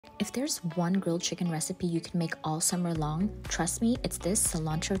If there's one grilled chicken recipe you can make all summer long, trust me, it's this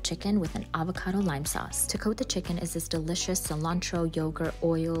cilantro chicken with an avocado lime sauce. To coat the chicken is this delicious cilantro, yogurt,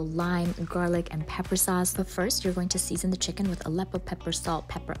 oil, lime, garlic, and pepper sauce. But first, you're going to season the chicken with Aleppo pepper, salt,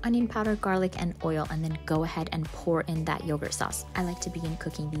 pepper, onion powder, garlic, and oil, and then go ahead and pour in that yogurt sauce. I like to begin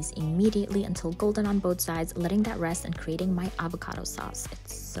cooking these immediately until golden on both sides, letting that rest and creating my avocado sauce.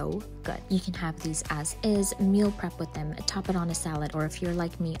 It's so good. You can have these as is, meal prep with them, top it on a salad, or if you're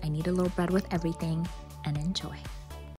like me, I need a little bread with everything, and enjoy.